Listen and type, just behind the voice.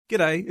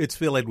G'day, it's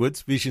Phil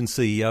Edwards, Vision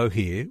CEO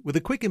here, with a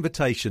quick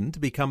invitation to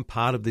become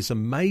part of this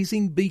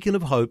amazing beacon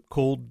of hope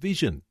called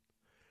Vision.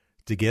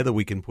 Together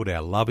we can put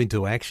our love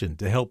into action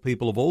to help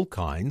people of all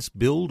kinds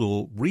build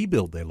or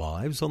rebuild their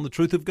lives on the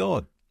truth of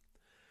God.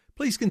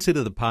 Please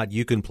consider the part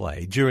you can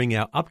play during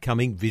our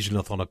upcoming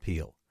Visionathon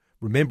appeal,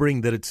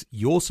 remembering that it's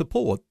your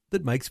support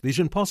that makes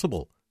Vision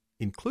possible,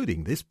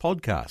 including this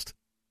podcast.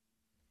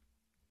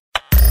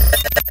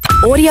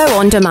 Audio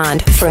on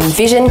demand from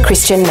Vision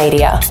Christian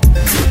Media.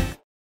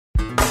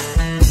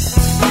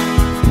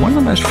 One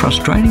of the most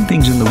frustrating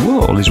things in the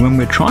world is when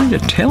we're trying to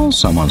tell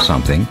someone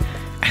something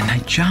and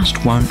they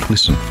just won't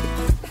listen.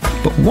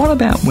 But what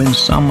about when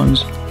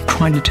someone's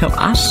trying to tell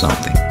us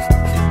something?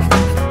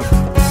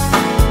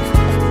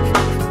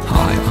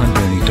 Hi, I'm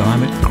Bernie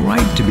Diamond.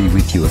 Great to be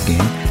with you again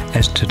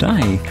as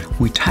today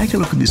we take a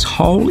look at this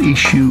whole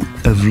issue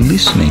of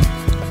listening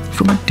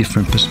from a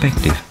different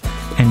perspective.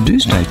 And do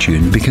stay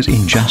tuned because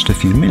in just a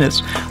few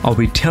minutes I'll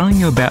be telling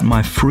you about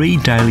my free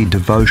daily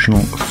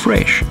devotional,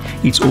 Fresh.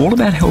 It's all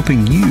about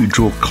helping you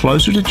draw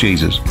closer to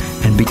Jesus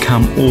and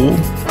become all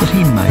that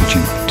He made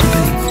you to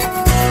be.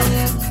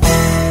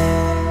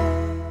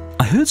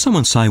 I heard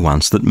someone say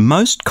once that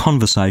most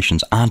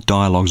conversations aren't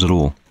dialogues at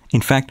all.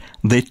 In fact,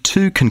 they're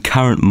two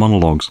concurrent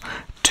monologues,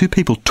 two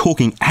people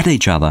talking at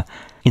each other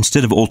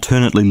instead of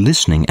alternately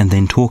listening and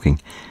then talking.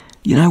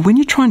 You know, when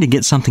you're trying to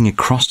get something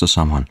across to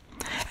someone,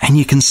 and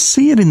you can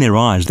see it in their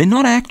eyes, they're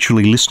not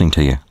actually listening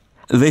to you.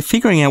 They're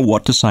figuring out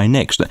what to say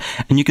next,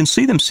 and you can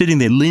see them sitting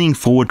there leaning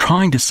forward,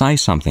 trying to say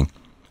something.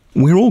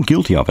 We're all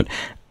guilty of it.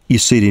 You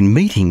see it in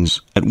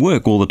meetings at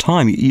work all the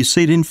time. You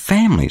see it in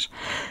families.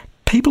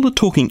 People are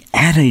talking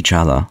at each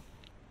other,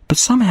 but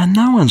somehow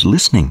no one's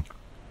listening.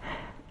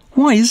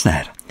 Why is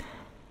that?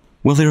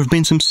 Well, there have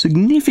been some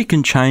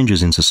significant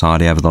changes in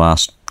society over the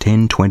last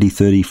 10, 20,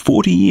 30,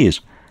 40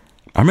 years.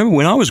 I remember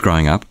when I was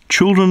growing up,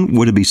 children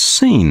were to be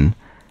seen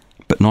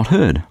but not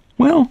heard.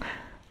 Well,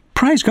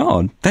 praise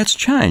God, that's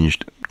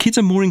changed. Kids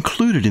are more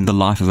included in the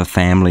life of a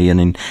family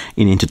and in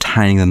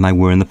entertaining than they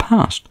were in the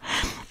past.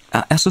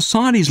 Our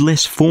society is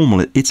less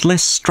formal, it's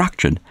less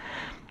structured.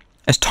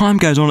 As time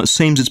goes on, it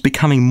seems it's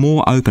becoming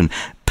more open.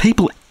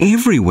 People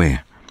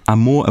everywhere are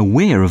more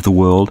aware of the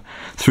world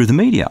through the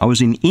media. I was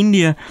in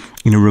India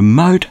in a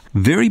remote,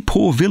 very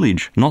poor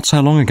village not so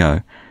long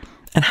ago,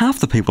 and half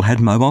the people had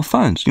mobile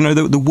phones. You know,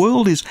 the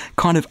world is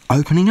kind of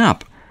opening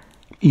up.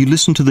 You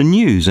listen to the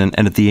news and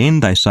at the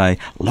end they say,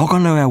 log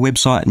on to our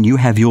website and you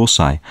have your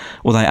say.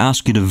 Or they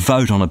ask you to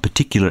vote on a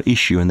particular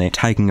issue and they're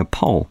taking a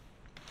poll.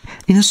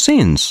 In a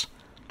sense,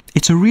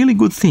 it's a really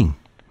good thing.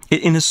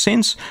 In a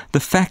sense, the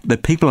fact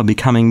that people are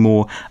becoming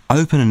more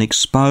open and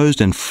exposed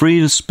and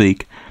free to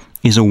speak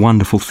is a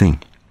wonderful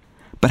thing.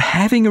 But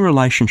having a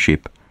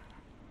relationship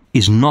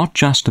is not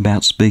just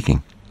about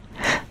speaking.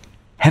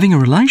 Having a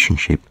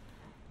relationship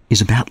is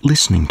about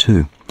listening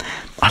too.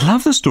 I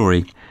love the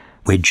story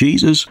where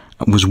Jesus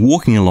was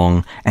walking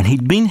along and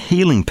he'd been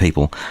healing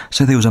people,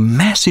 so there was a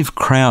massive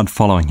crowd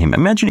following him.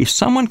 Imagine if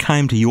someone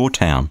came to your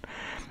town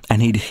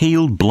and he'd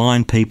healed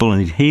blind people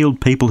and he'd healed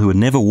people who had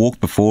never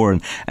walked before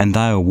and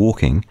they were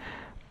walking.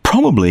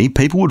 Probably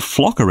people would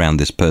flock around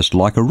this person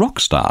like a rock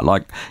star,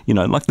 like the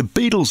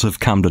Beatles have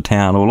come to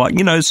town, or like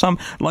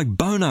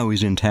Bono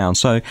is in town.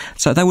 So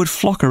they would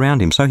flock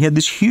around him. So he had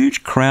this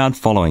huge crowd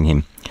following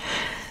him.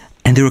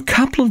 And there were a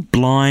couple of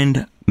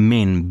blind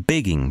men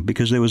begging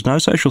because there was no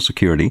social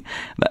security.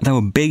 They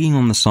were begging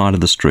on the side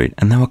of the street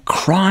and they were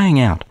crying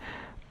out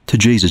to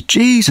Jesus,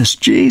 Jesus,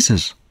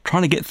 Jesus,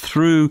 trying to get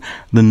through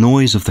the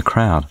noise of the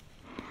crowd.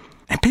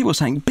 And people were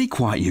saying, be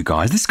quiet, you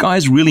guys. This guy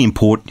is really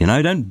important,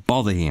 don't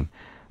bother him.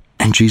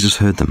 And Jesus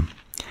heard them.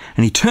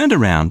 And he turned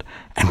around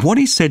and what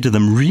he said to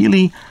them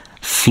really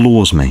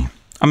floors me.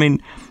 I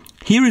mean,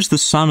 here is the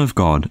Son of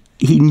God.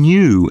 He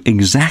knew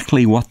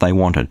exactly what they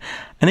wanted.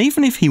 And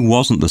even if he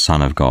wasn't the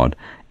Son of God,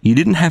 you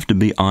didn't have to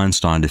be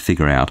Einstein to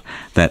figure out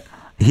that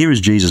here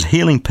is Jesus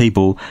healing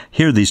people.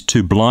 Here are these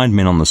two blind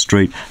men on the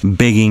street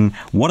begging.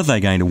 What are they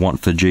going to want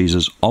for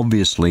Jesus?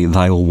 Obviously,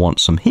 they all want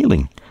some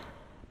healing.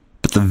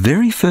 But the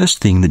very first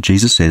thing that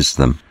Jesus says to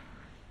them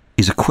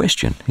is a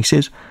question. He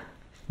says,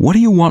 what do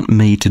you want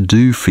me to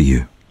do for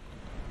you?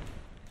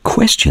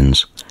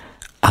 Questions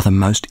are the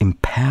most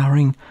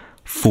empowering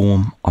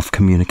form of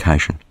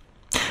communication.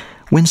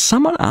 When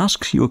someone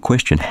asks you a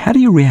question, how do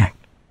you react?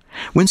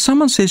 When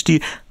someone says to you,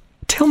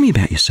 tell me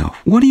about yourself.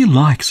 What are your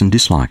likes and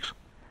dislikes?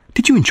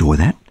 Did you enjoy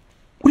that?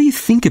 What do you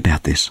think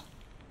about this?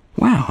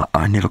 Wow,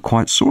 I never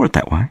quite saw it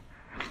that way.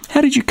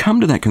 How did you come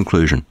to that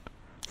conclusion?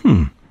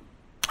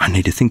 I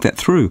need to think that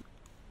through.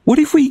 What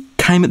if we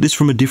came at this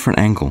from a different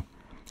angle?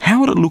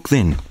 How would it look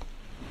then?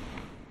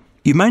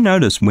 You may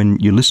notice when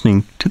you're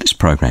listening to this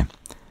program,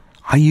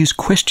 I use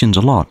questions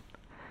a lot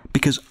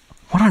because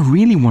what I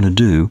really want to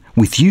do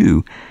with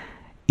you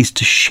is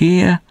to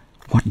share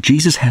what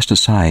Jesus has to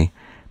say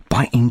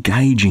by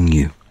engaging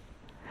you.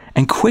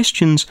 And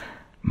questions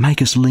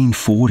make us lean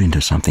forward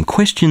into something.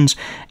 Questions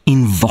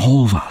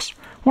involve us.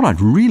 What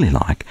I'd really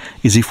like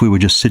is if we were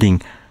just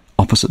sitting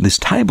opposite this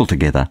table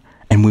together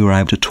and we were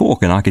able to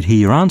talk and I could hear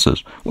your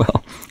answers.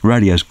 Well,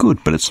 radio's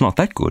good, but it's not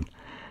that good.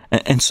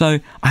 And so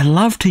I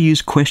love to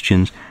use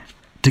questions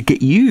to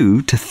get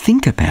you to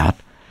think about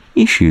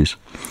issues.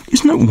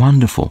 Isn't it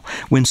wonderful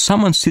when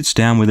someone sits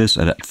down with us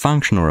at a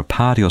function or a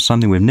party or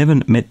something, we've never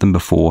met them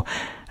before,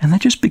 and they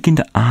just begin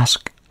to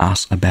ask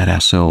us about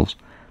ourselves?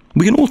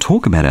 We can all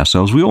talk about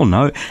ourselves, we all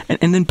know,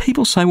 and then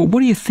people say, well,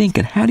 what do you think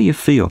and how do you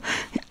feel?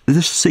 There's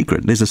a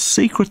secret. There's a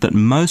secret that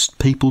most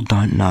people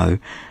don't know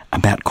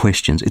about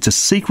questions. It's a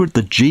secret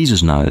that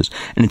Jesus knows,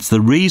 and it's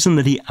the reason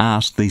that he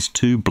asked these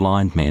two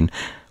blind men,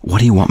 what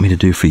do you want me to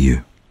do for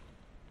you?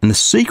 And the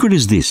secret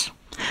is this: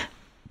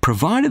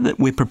 provided that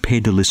we're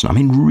prepared to listen, I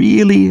mean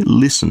really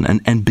listen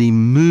and be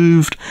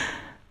moved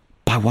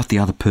by what the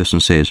other person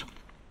says,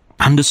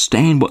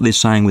 understand what they're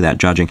saying without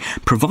judging,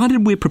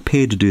 provided we're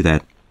prepared to do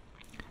that,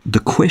 the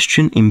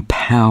question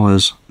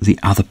empowers the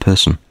other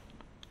person.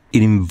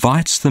 It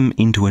invites them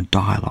into a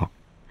dialogue.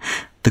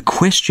 The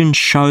question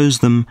shows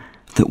them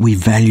that we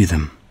value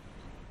them.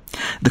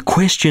 The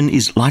question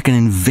is like an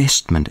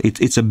investment.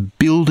 It's a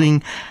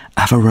building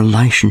of a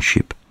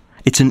relationship.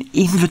 It's an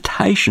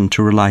invitation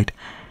to relate.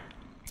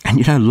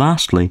 And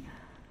lastly,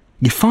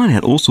 you find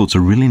out all sorts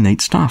of really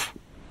neat stuff.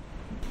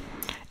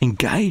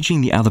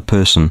 Engaging the other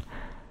person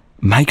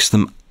makes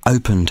them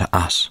open to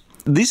us.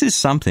 This is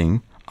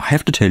something, I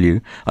have to tell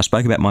you, I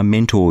spoke about my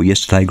mentor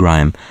yesterday,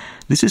 Graham.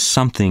 This is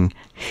something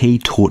he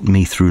taught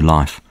me through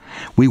life.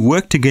 We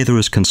work together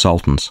as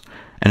consultants.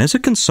 And as a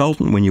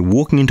consultant, when you're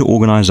walking into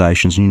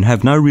organisations and you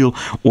have no real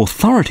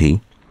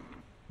authority,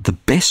 the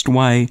best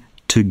way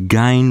to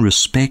gain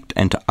respect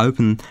and to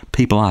open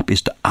people up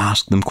is to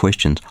ask them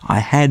questions. I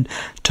had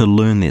to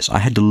learn this. I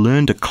had to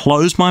learn to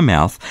close my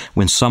mouth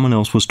when someone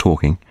else was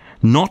talking,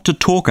 not to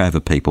talk over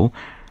people.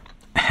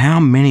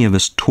 How many of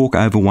us talk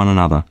over one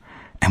another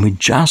and we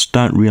just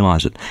don't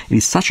realise it? It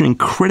is such an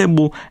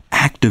incredible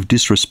act of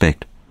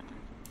disrespect.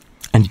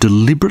 And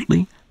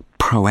deliberately,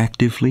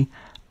 proactively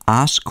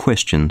ask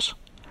questions.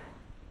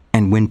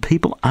 And when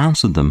people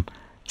answer them,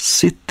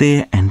 sit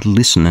there and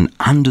listen and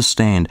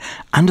understand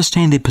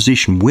their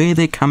position, where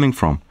they're coming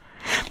from.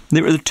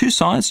 There are two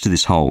sides to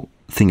this whole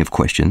thing of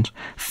questions.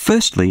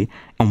 Firstly,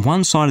 on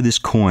one side of this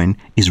coin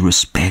is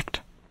respect.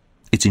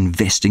 It's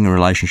investing in a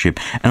relationship.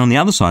 And on the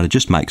other side, it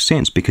just makes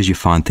sense because you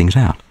find things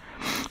out.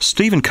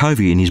 Stephen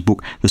Covey, in his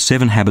book, The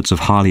 7 Habits of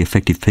Highly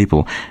Effective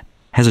People,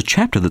 has a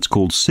chapter that's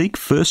called Seek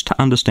First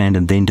to Understand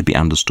and Then to Be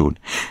Understood.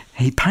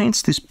 He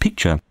paints this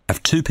picture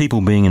of two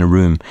people being in a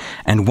room,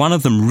 and one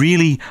of them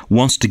really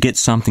wants to get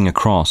something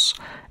across.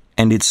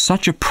 And it's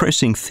such a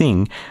pressing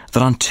thing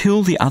that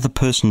until the other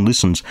person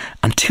listens,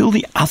 until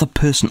the other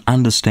person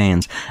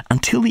understands,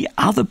 until the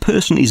other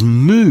person is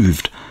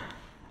moved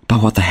by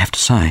what they have to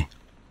say,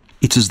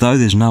 it's as though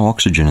there's no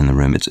oxygen in the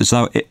room. It's as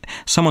though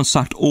someone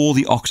sucked all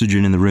the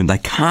oxygen in the room. They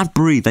can't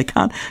breathe. They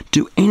can't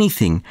do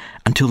anything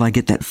until they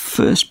get that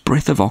first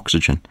breath of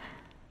oxygen,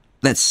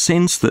 that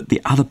sense that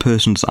the other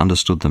person's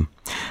understood them.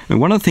 And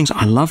one of the things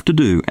I love to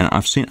do, and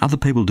I've seen other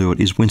people do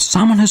it, is when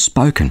someone has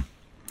spoken,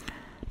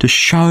 to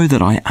show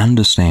that I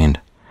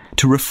understand,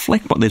 to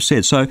reflect what they've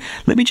said. So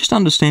let me just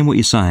understand what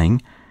you're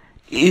saying.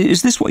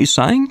 Is this what you're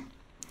saying?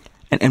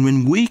 And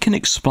when we can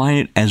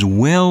explain it as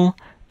well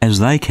as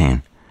they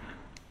can,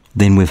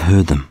 then we've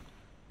heard them.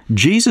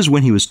 Jesus,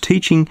 when he was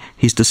teaching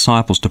his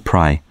disciples to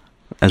pray,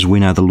 as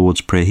we know the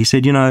Lord's Prayer, he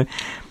said, your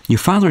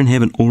Father in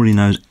heaven already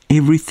knows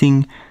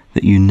everything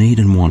that you need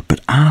and want,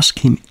 but ask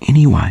him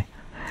anyway.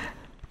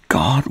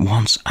 God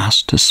wants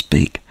us to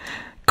speak.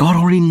 God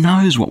already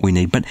knows what we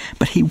need,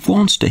 but he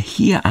wants to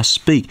hear us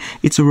speak.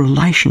 It's a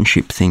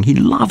relationship thing. He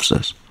loves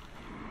us.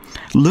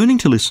 Learning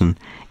to listen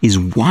is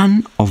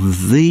one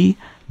of the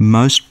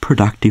most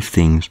productive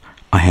things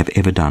I have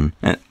ever done.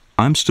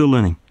 I'm still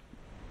learning.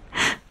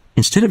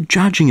 Instead of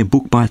judging a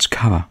book by its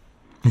cover,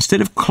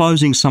 instead of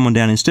closing someone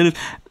down, instead of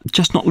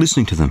just not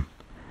listening to them,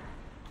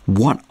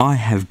 what I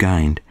have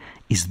gained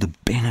is the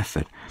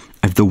benefit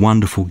of the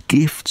wonderful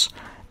gifts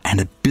and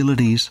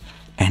abilities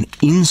and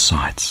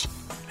insights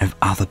of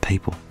other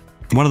people.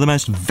 One of the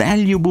most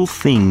valuable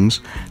things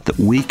that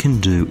we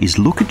can do is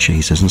look at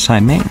Jesus and say,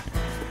 man,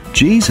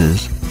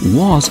 Jesus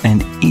was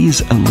and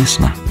is a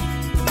listener.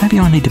 Maybe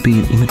I need to be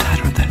an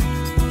imitator of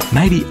that.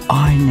 Maybe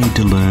I need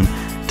to learn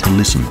to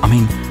listen. I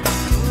mean,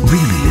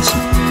 really listen.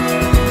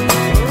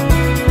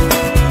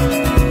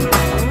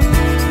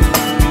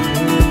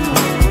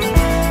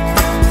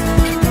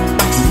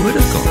 The Word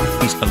of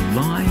God is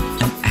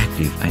alive and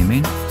active,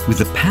 amen, with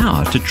the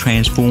power to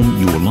transform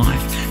your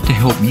life, to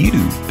help you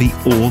be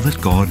all that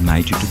God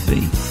made you to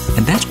be.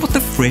 And that's what the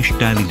Fresh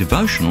Daily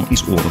Devotional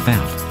is all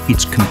about.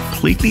 It's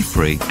completely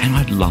free and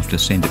I'd love to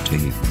send it to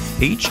you.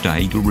 Each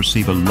day you'll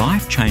receive a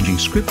life-changing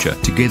scripture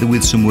together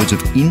with some words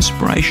of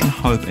inspiration,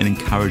 hope and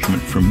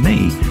encouragement from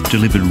me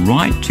delivered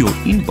right to your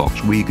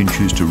inbox where you can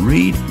choose to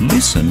read,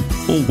 listen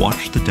or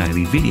watch the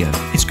daily video.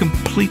 It's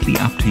completely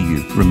up to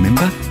you.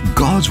 Remember,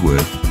 God's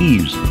Word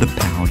is the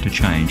power to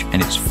change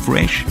and it's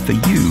fresh for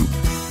you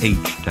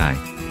each day.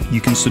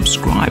 You can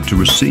subscribe to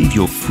receive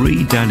your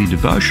free daily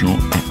devotional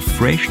at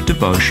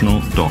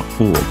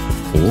freshdevotional.org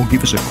or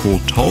give us a call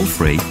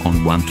toll-free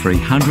on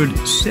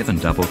 1300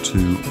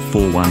 722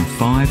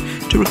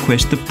 415 to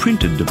request the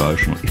printed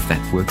devotional if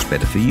that works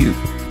better for you.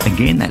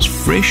 Again, that's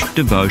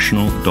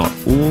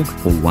freshdevotional.org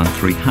or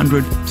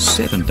 1300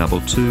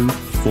 722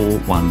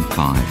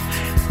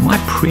 415. My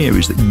prayer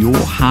is that your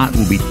heart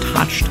will be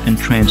touched and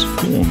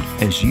transformed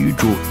as you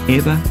draw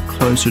ever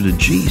closer to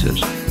Jesus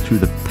through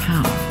the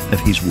power of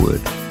His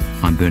Word.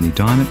 I'm Bernie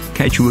Diamond.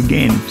 Catch you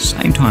again,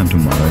 same time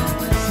tomorrow,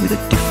 with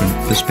a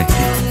different perspective.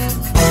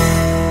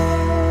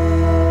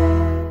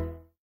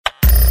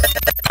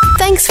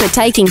 Thanks for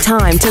taking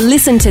time to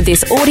listen to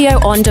this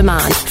audio on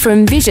demand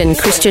from Vision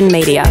Christian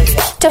Media.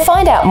 To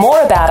find out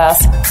more about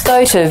us,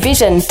 go to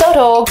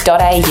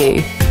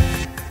vision.org.au.